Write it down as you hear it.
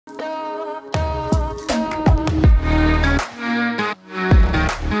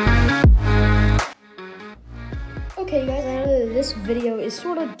video is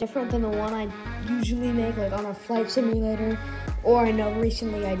sort of different than the one I usually make, like on a flight simulator, or I know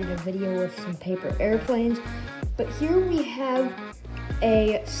recently I did a video with some paper airplanes. But here we have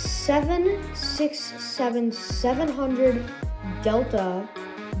a 767-700 Delta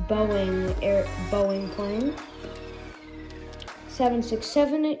Boeing plane.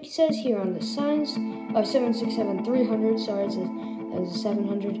 767 it says here on the signs. Oh, 767-300, sorry, it says a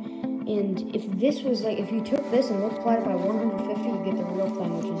 700. And if this was like, if you took this and multiplied it by 150, you get the real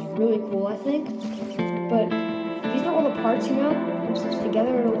plane, which is really cool, I think. But these are all the parts, you know. Once it's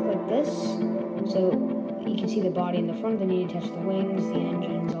together, it'll look like this. So you can see the body in the front, then you attach the wings, the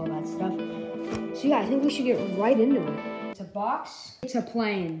engines, all that stuff. So yeah, I think we should get right into it. It's a box, it's a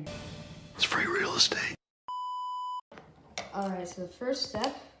plane. It's free real estate. Alright, so the first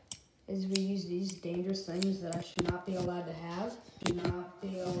step is we use these dangerous things that I should not be allowed to have. Should not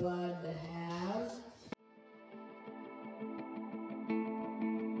be allowed to have.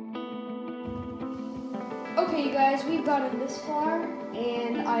 Okay, you guys, we've gotten this far,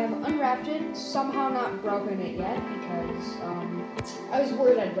 and I have unwrapped it, somehow not broken it yet, because I was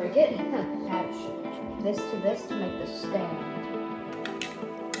worried I'd break it. Attach this to this to make this stand.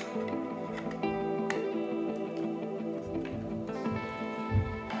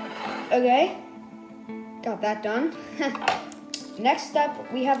 Okay, got that done. Next step,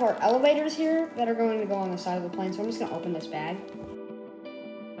 we have our elevators here that are going to go on the side of the plane, so I'm just gonna open this bag.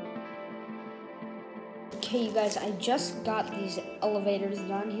 Okay, you guys, I just got these elevators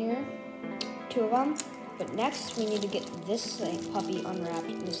done here, 2 of them. But next, we need to get this puppy unwrapped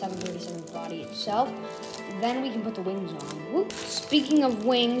in the 737 body itself. Then we can put the wings on. Whoop. Speaking of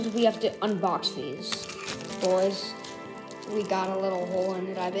wings, we have to unbox these doors. We got a little hole in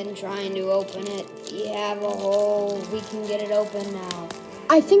it. I've been trying to open it. You have a hole. We can get it open now.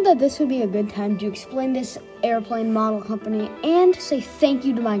 I think that this would be a good time to explain this airplane model company and say thank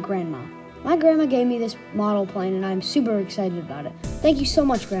you to my grandma. My grandma gave me this model plane, and I'm super excited about it. Thank you so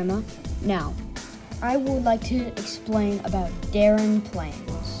much, Grandma. Now, I would like to explain about Daron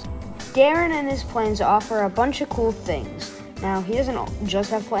planes. Daron and his planes offer a bunch of cool things. Now, he doesn't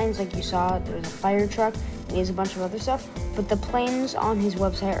just have planes like you saw. There's a fire truck, and he has a bunch of other stuff. But the planes on his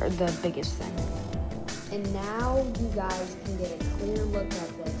website are the biggest thing. And now you guys can get a clear look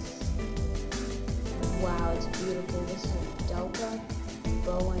at this. Wow, it's beautiful. This is a Delta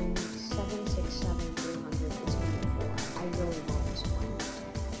Boeing 767-300. It's beautiful. I really love this plane.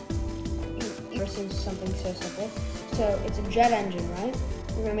 Versus something so simple. So it's a jet engine, right?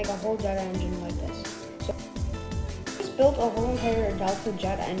 We're gonna make a whole jet engine like this. So it's built a whole entire Delta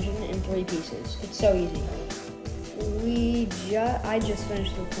jet engine in 3 pieces. It's so easy. I just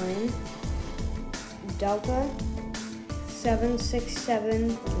finished the plane. Delta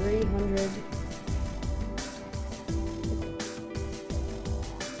 767-300